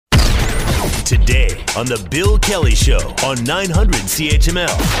Today on The Bill Kelly Show on 900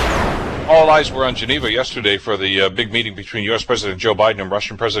 CHML. All eyes were on Geneva yesterday for the big meeting between U.S. President Joe Biden and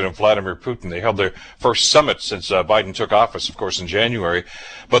Russian President Vladimir Putin. They held their first summit since Biden took office, of course, in January.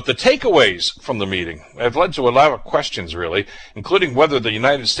 But the takeaways from the meeting have led to a lot of questions, really, including whether the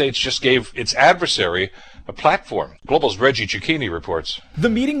United States just gave its adversary a platform. Global's Reggie Cicchini reports.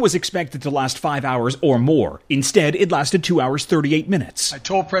 The meeting was expected to last 5 hours or more. Instead, it lasted 2 hours, 38 minutes. I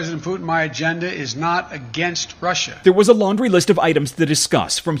told President Putin my agenda is not against Russia. There was a laundry list of items to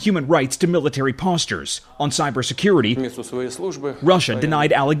discuss, from human rights to military postures. On cybersecurity, Russia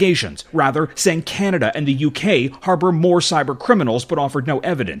denied allegations, rather saying Canada and the UK harbor more cyber criminals but offered no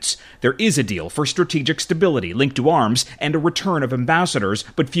evidence. There is a deal for strategic stability linked to arms and a return of ambassadors,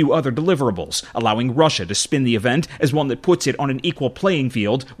 but few other deliverables, allowing Russia to spin the event as one that puts it on an equal playing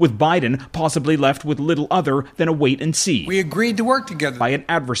field, with Biden possibly left with little other than a wait and see. We agreed to work together by an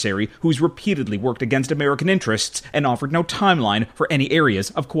adversary who's repeatedly worked against American interests and offered no timeline for any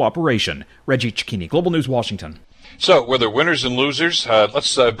areas of cooperation. Reggie Cicchini, Global News, Washington. So, were there winners and losers?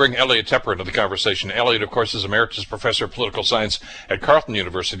 Let's bring Elliot Tepper into the conversation. Elliot, of course, is Emeritus Professor of Political Science at Carleton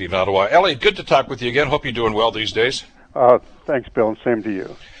University in Ottawa. Elliot, good to talk with you again. Hope you're doing well these days. Thanks, Bill, and same to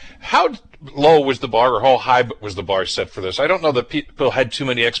you. How low was the bar, or how high was the bar set for this? I don't know that people had too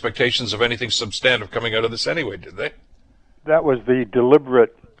many expectations of anything substantive coming out of this anyway, did they? That was the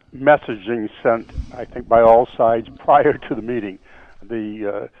deliberate messaging sent, I think, by all sides prior to the meeting.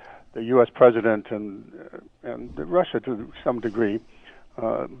 The U.S. president and Russia, to some degree,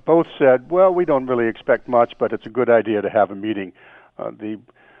 both said, well, we don't really expect much, but it's a good idea to have a meeting. The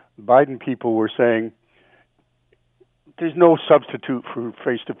Biden people were saying, there's no substitute for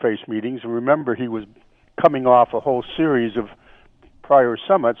face-to-face meetings. And remember, he was coming off a whole series of prior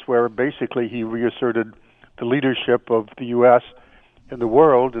summits where basically he reasserted the leadership of the U.S. in the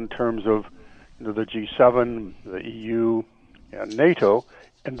world in terms of the G7, the EU, and NATO,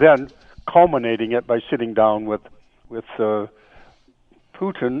 and then culminating it by sitting down with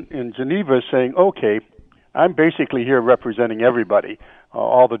Putin in Geneva saying, okay, I'm basically here representing everybody,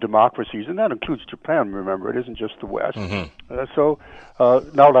 all the democracies, and that includes Japan, remember, it isn't just the West. Mm-hmm. So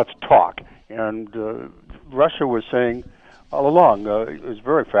now let's talk. And Russia was saying all along, it was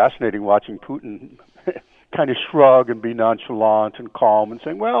very fascinating watching Putin kind of shrug and be nonchalant and calm and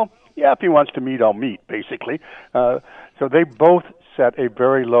saying, well, yeah, if he wants to meet, I'll meet, basically. So they both set a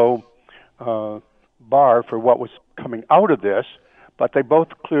very low bar for what was coming out of this, but they both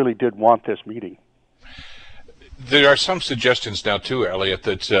clearly did want this meeting. There are some suggestions now, too, Elliot,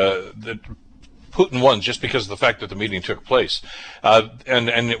 that Putin won just because of the fact that the meeting took place.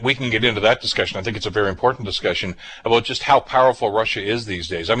 And we can get into that discussion. I think it's a very important discussion about just how powerful Russia is these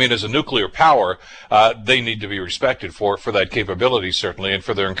days. I mean, as a nuclear power, they need to be respected for that capability, certainly, and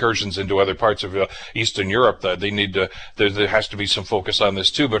for their incursions into other parts of Eastern Europe. They need to. There has to be some focus on this,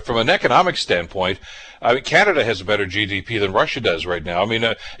 too. But from an economic standpoint, I mean, Canada has a better GDP than Russia does right now. I mean,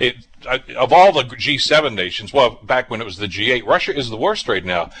 of all the G7 nations, well, back when it was the G8, Russia is the worst right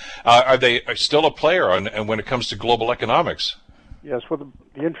now. Are they still a player and when it comes to global economics? Yes, well,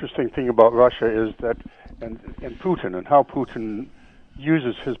 the interesting thing about Russia is that, and Putin, and how Putin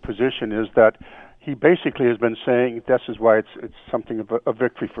uses his position is that he basically has been saying, this is why it's something of a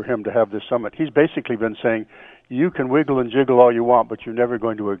victory for him to have this summit. He's basically been saying, you can wiggle and jiggle all you want, but you're never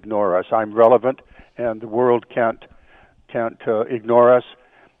going to ignore us. I'm relevant, and the world can't ignore us.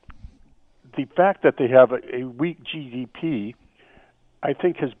 The fact that they have a weak GDP, I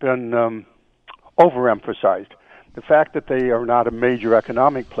think, has been overemphasized. The fact that they are not a major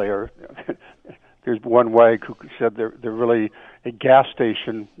economic player, there's one wag who said they're really a gas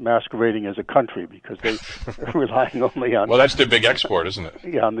station masquerading as a country because they're relying only on... Well, that's their big export, isn't it?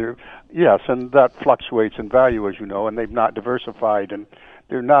 Yeah, yes, and that fluctuates in value, as you know, and they've not diversified, and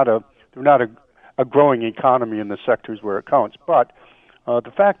they're not a growing economy in the sectors where it counts. But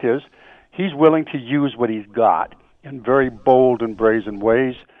the fact is, he's willing to use what he's got in very bold and brazen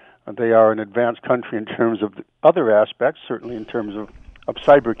ways. They are an advanced country in terms of other aspects, certainly in terms of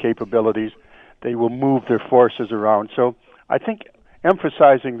cyber capabilities. They will move their forces around. So I think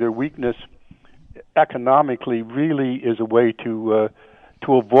emphasizing their weakness economically really is a way to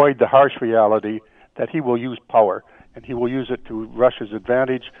avoid the harsh reality that he will use power, and he will use it to Russia's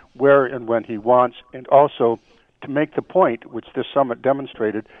advantage where and when he wants, and also to make the point, which this summit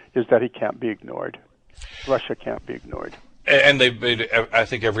demonstrated, is that he can't be ignored. Russia can't be ignored. And they've made, I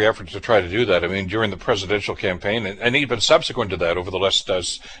think, every effort to try to do that. I mean, during the presidential campaign, and even subsequent to that, over the last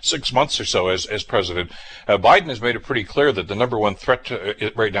 6 months or so as president, Biden has made it pretty clear that the number one threat to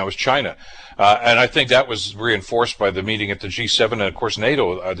it right now is China. And I think that was reinforced by the meeting at the G7 and, of course,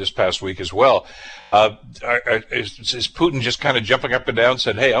 NATO this past week as well. Is Putin just kind of jumping up and down and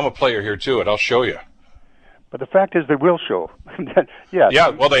said, hey, I'm a player here, too, and I'll show you? But the fact is they will show. Yes. Yeah,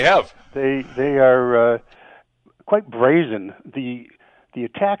 well, they have. They are quite brazen. The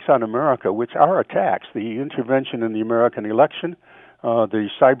attacks on America, which are attacks, the intervention in the American election, the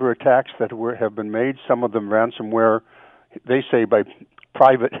cyber attacks that have been made, some of them ransomware, they say by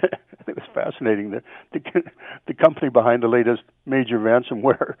private. It was fascinating. The company behind the latest major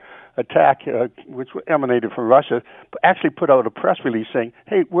ransomware attack, which emanated from Russia, actually put out a press release saying,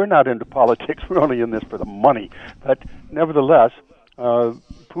 hey, we're not into politics, we're only in this for the money. But nevertheless,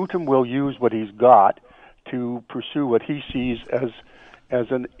 Putin will use what he's got to pursue what he sees as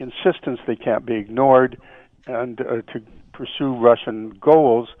an insistence that can't be ignored, and to pursue Russian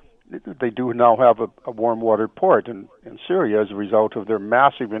goals. They do now have a warm water port in Syria as a result of their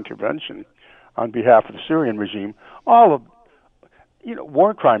massive intervention on behalf of the Syrian regime. All of,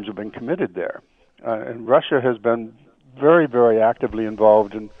 war crimes have been committed there. And Russia has been very, very actively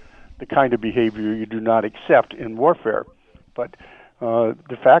involved in the kind of behavior you do not accept in warfare. But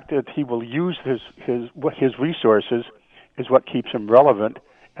the fact that he will use his resources is what keeps him relevant,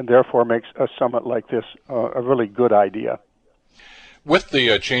 and therefore makes a summit like this a really good idea. With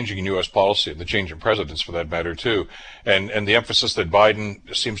the changing in U.S. policy, the change in presidents for that matter too, and the emphasis that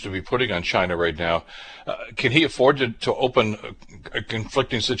Biden seems to be putting on China right now, can he afford to open a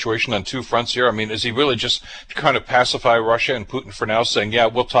conflicting situation on two fronts here? I mean, is he really just trying to pacify Russia and Putin for now, saying, yeah,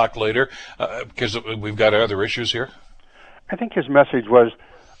 we'll talk later, because we've got other issues here? I think his message was,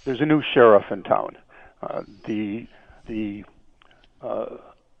 there's a new sheriff in town. The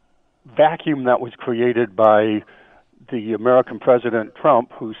vacuum that was created by the American President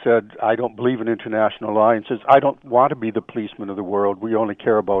Trump, who said, I don't believe in international alliances. I don't want to be the policeman of the world. We only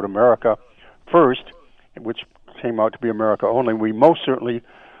care about America first, which came out to be America only. We most certainly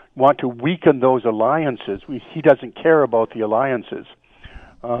want to weaken those alliances. He doesn't care about the alliances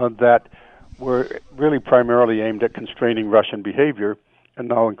that were really primarily aimed at constraining Russian behavior, and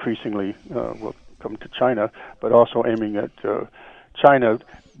now increasingly will come to China, but also aiming at China,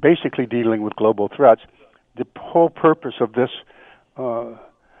 basically dealing with global threats. The whole purpose of this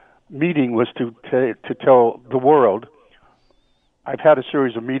meeting was to tell the world, I've had a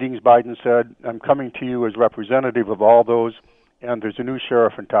series of meetings, Biden said, I'm coming to you as representative of all those, and there's a new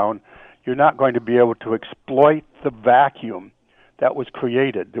sheriff in town. You're not going to be able to exploit the vacuum that was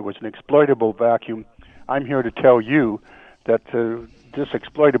created. There was an exploitable vacuum. I'm here to tell you that this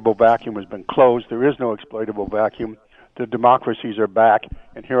exploitable vacuum has been closed. There is no exploitable vacuum. The democracies are back,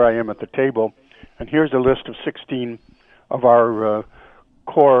 and here I am at the table. And here's a list of 16 of our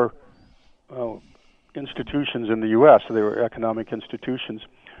core institutions in the U.S., so they were economic institutions,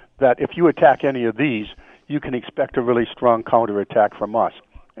 that if you attack any of these, you can expect a really strong counterattack from us.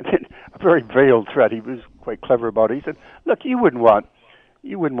 And then a very veiled threat. He was quite clever about it. He said, look, you wouldn't want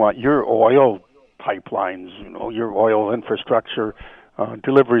your oil pipelines, your oil infrastructure,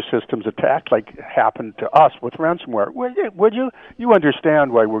 delivery systems attacked like happened to us with ransomware. Would you? You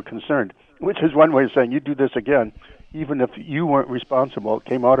understand why we're concerned, which is one way of saying you do this again, even if you weren't responsible, it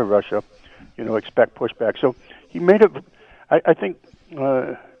came out of Russia, expect pushback. So he made it, I think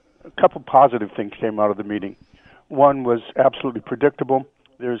a couple positive things came out of the meeting. One was absolutely predictable.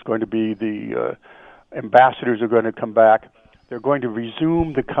 There's going to be the ambassadors are going to come back. They're going to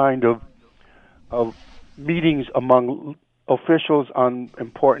resume the kind of meetings among officials on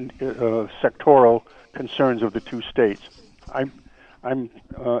important sectoral concerns of the two states. I'm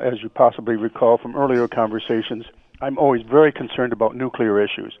as you possibly recall from earlier conversations, I'm always very concerned about nuclear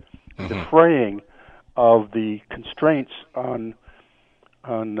issues. Mm-hmm. The fraying of the constraints on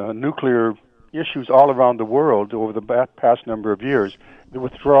nuclear issues all around the world over the past number of years, the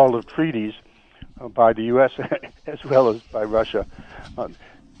withdrawal of treaties by the U.S. as well as by Russia.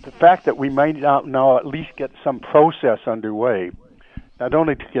 The fact that we might now at least get some process underway, not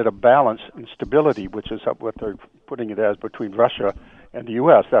only to get a balance and stability, which is what they're putting it as between Russia and the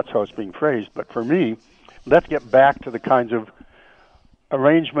U.S., that's how it's being phrased, but for me, let's get back to the kinds of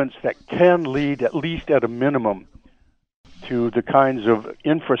arrangements that can lead, at least at a minimum, to the kinds of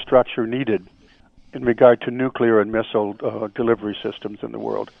infrastructure needed in regard to nuclear and missile delivery systems in the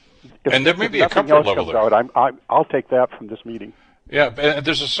world. And there may be a comfort level there. I'll take that from this meeting. Yeah, and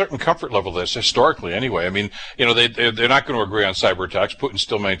there's a certain comfort level to this, historically anyway. I mean, they're not going to agree on cyber attacks. Putin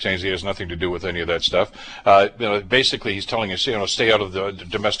still maintains he has nothing to do with any of that stuff. Basically, he's telling us, stay out of the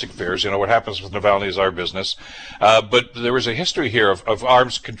domestic affairs. What happens with Navalny is our business. But there was a history here of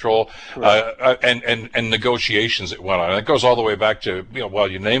arms control and negotiations that went on. And it goes all the way back to,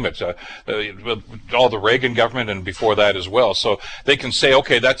 you name it, all the Reagan government and before that as well. So they can say,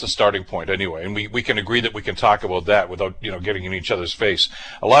 okay, that's a starting point anyway. And we can agree that we can talk about that without, getting in each other's face.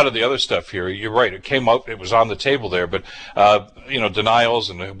 A lot of the other stuff here, you're right, it came out, it was on the table there, but denials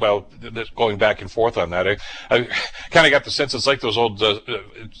and going back and forth on that. I kind of got the sense it's like those old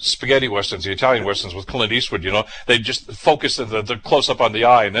spaghetti westerns, the Italian westerns with Clint Eastwood. They just focus the close up on the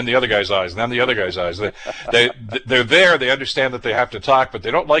eye, and then the other guy's eyes, and then the other guy's eyes. They're there. They understand that they have to talk, but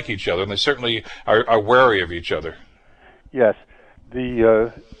they don't like each other, and they certainly are wary of each other. Yes,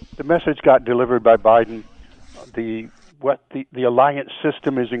 the message got delivered by Biden. The alliance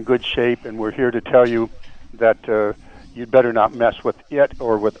system is in good shape, and we're here to tell you that you'd better not mess with it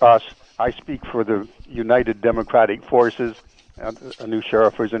or with us. I speak for the United Democratic Forces. A new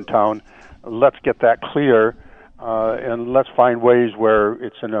sheriff is in town. Let's get that clear, and let's find ways where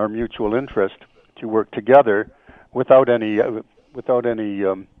it's in our mutual interest to work together without any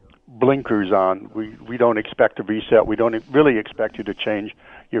blinkers on. We don't expect a reset. We don't really expect you to change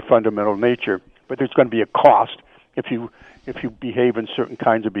your fundamental nature, but there's going to be a cost if you behave in certain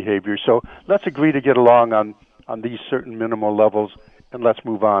kinds of behavior. So let's agree to get along on these certain minimal levels, and let's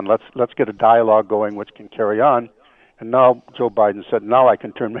move on. Let's get a dialogue going which can carry on. And now Joe Biden said, now I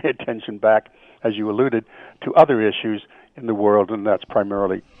can turn my attention back, as you alluded, to other issues in the world, and that's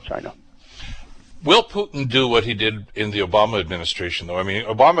primarily China. Will Putin do what he did in the Obama administration, though? I mean,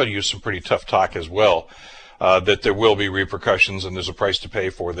 Obama used some pretty tough talk as well. That there will be repercussions and there's a price to pay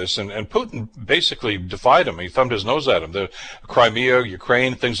for this. And Putin basically defied him. He thumbed his nose at him. The Crimea,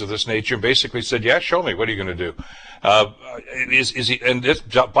 Ukraine, things of this nature, basically said, yeah, show me. What are you going to do?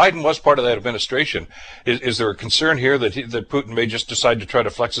 Biden was part of that administration. Is there a concern here that Putin may just decide to try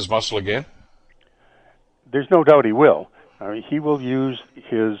to flex his muscle again? There's no doubt he will. I mean, he will use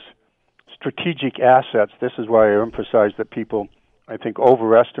his strategic assets. This is why I emphasize that people, I think,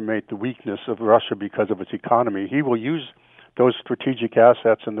 overestimate the weakness of Russia because of its economy. He will use those strategic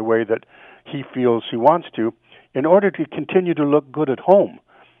assets in the way that he feels he wants to in order to continue to look good at home.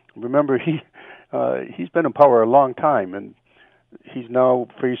 Remember, he's been in power a long time, and he's now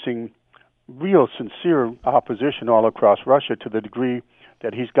facing real sincere opposition all across Russia to the degree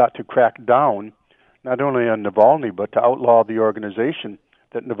that he's got to crack down not only on Navalny, but to outlaw the organization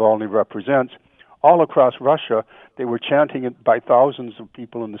that Navalny represents. All across Russia, they were chanting it by thousands of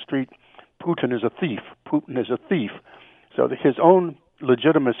people in the street, Putin is a thief, Putin is a thief. So his own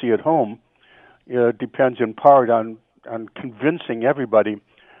legitimacy at home depends in part on convincing everybody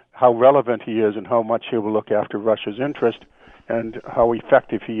how relevant he is and how much he will look after Russia's interest and how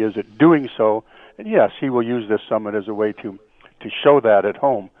effective he is at doing so. And yes, he will use this summit as a way to show that at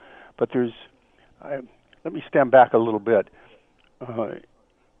home. But let me stand back a little bit.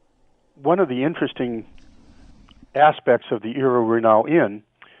 One of the interesting aspects of the era we're now in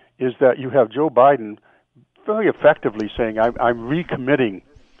is that you have Joe Biden very effectively saying, I'm recommitting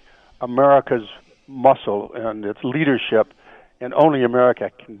America's muscle and its leadership, and only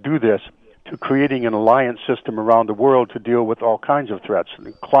America can do this, to creating an alliance system around the world to deal with all kinds of threats,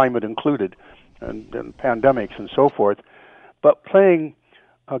 climate included, and pandemics and so forth, but playing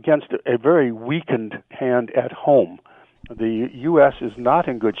against a very weakened hand at home. The U.S. is not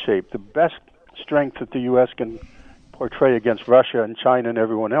in good shape. The best strength that the U.S. can portray against Russia and China and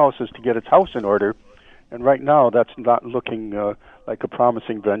everyone else is to get its house in order. And right now, that's not looking like a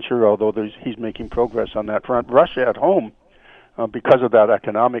promising venture, although he's making progress on that front. Russia at home, because of that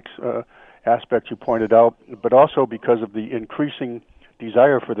economics aspect you pointed out, but also because of the increasing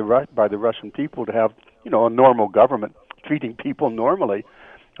desire by the Russian people to have, a normal government treating people normally.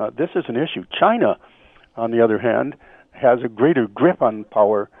 This is an issue. China, on the other hand, has a greater grip on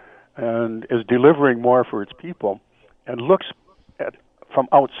power and is delivering more for its people and looks at from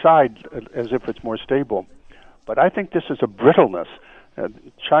outside as if it's more stable. But I think this is a brittleness.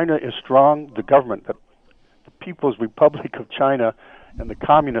 China is strong. The government, the People's Republic of China and the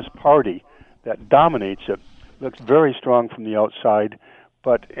Communist Party that dominates it, looks very strong from the outside,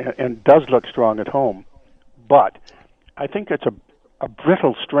 and does look strong at home. But I think it's a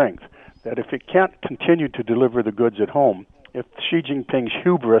brittle strength that if it can't continue to deliver the goods at home, if Xi Jinping's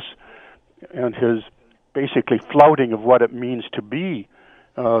hubris and his basically flouting of what it means to be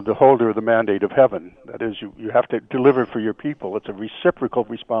the holder of the mandate of heaven, that is, you have to deliver for your people, it's a reciprocal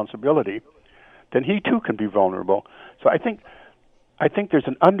responsibility, then he too can be vulnerable. So I think I think there's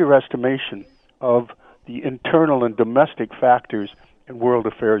an underestimation of the internal and domestic factors in world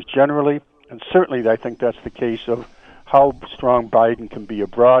affairs generally, and certainly I think that's the case of how strong Biden can be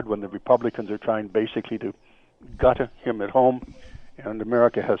abroad when the Republicans are trying basically to gut him at home, and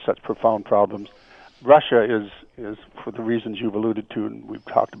America has such profound problems. Russia is for the reasons you've alluded to and we've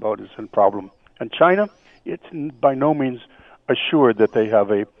talked about, is a problem. And China, it's by no means assured that they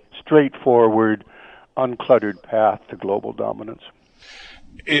have a straightforward, uncluttered path to global dominance.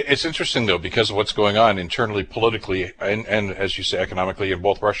 It's interesting, though, because of what's going on internally, politically, and as you say, economically in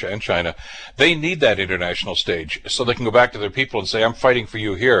both Russia and China. They need that international stage so they can go back to their people and say, I'm fighting for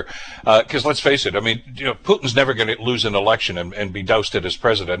you here. Because let's face it, I mean, Putin's never going to lose an election and be dousted as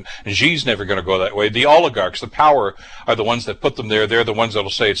president. And Xi's never going to go that way. The oligarchs, the power, are the ones that put them there. They're the ones that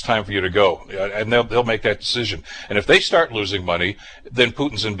will say it's time for you to go. And they'll make that decision. And if they start losing money, then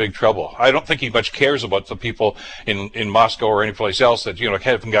Putin's in big trouble. I don't think he much cares about the people in Moscow or anyplace else that,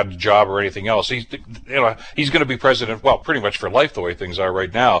 haven't got a job or anything else. He's going to be president, well, pretty much for life the way things are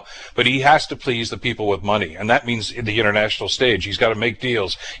right now, but he has to please the people with money, and that means in the international stage. He's got to make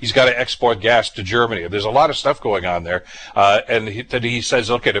deals. He's got to export gas to Germany. There's a lot of stuff going on there, and he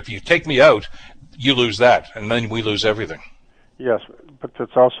says, okay, if you take me out, you lose that, and then we lose everything. Yes, but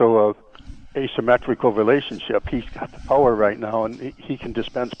it's also a asymmetrical relationship. He's got the power right now, and he can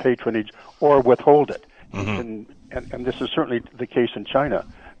dispense patronage or withhold it. Mm-hmm. And this is certainly the case in China.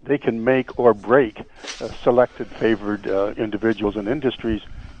 They can make or break selected favored individuals and industries,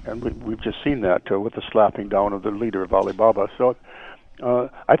 and we've just seen that with the slapping down of the leader of Alibaba. So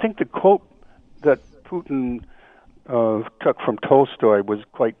I think the quote that Putin took from Tolstoy was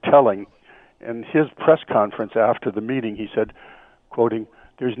quite telling. In his press conference after the meeting, he said, quoting,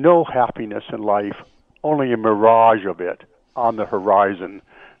 "There's no happiness in life, only a mirage of it on the horizon."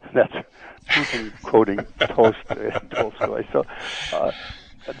 That's Putin quoting Tolstoy. So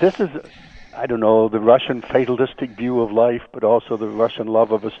this is, I don't know, the Russian fatalistic view of life, but also the Russian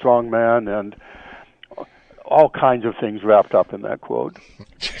love of a strong man, and all kinds of things wrapped up in that quote.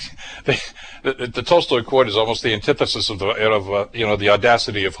 The Tolstoy quote is almost the antithesis of the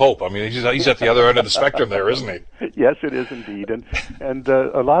audacity of hope. I mean, he's at the other end of the spectrum there, isn't he? Yes, it is indeed, and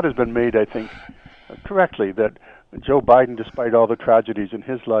a lot has been made, I think, correctly, that Joe Biden, despite all the tragedies in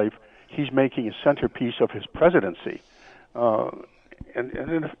his life, he's making a centerpiece of his presidency. And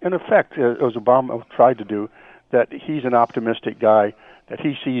in effect, as Obama tried to do, that he's an optimistic guy, that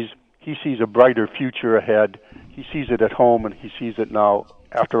he sees a brighter future ahead. He sees it at home, and he sees it now.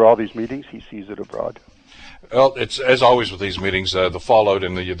 After all these meetings, he sees it abroad. Well, it's as always with these meetings, the fallout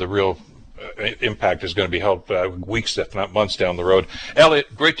and the real impact is going to be held weeks, if not months, down the road.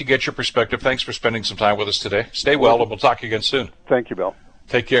 Elliot, great to get your perspective. Thanks for spending some time with us today. Stay well, and we'll talk again soon. Thank you, Bill.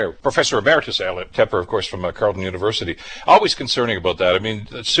 Take care. Professor Emeritus Elliot Tepper, of course, from Carleton University. Always concerning about that. I mean,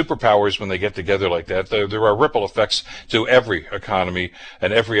 superpowers, when they get together like that, there are ripple effects to every economy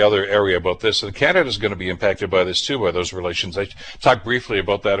and every other area about this. And Canada is going to be impacted by this, too, by those relations. I talked briefly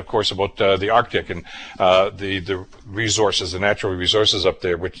about that, of course, about the Arctic and the resources, the natural resources up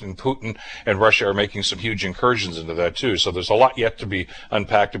there, which Putin and Russia are making some huge incursions into that, too. So there's a lot yet to be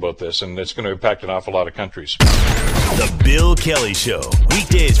unpacked about this, and it's going to impact an awful lot of countries. The Bill Kelly Show,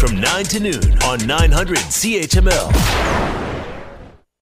 weekdays from 9 to noon on 900 CHML.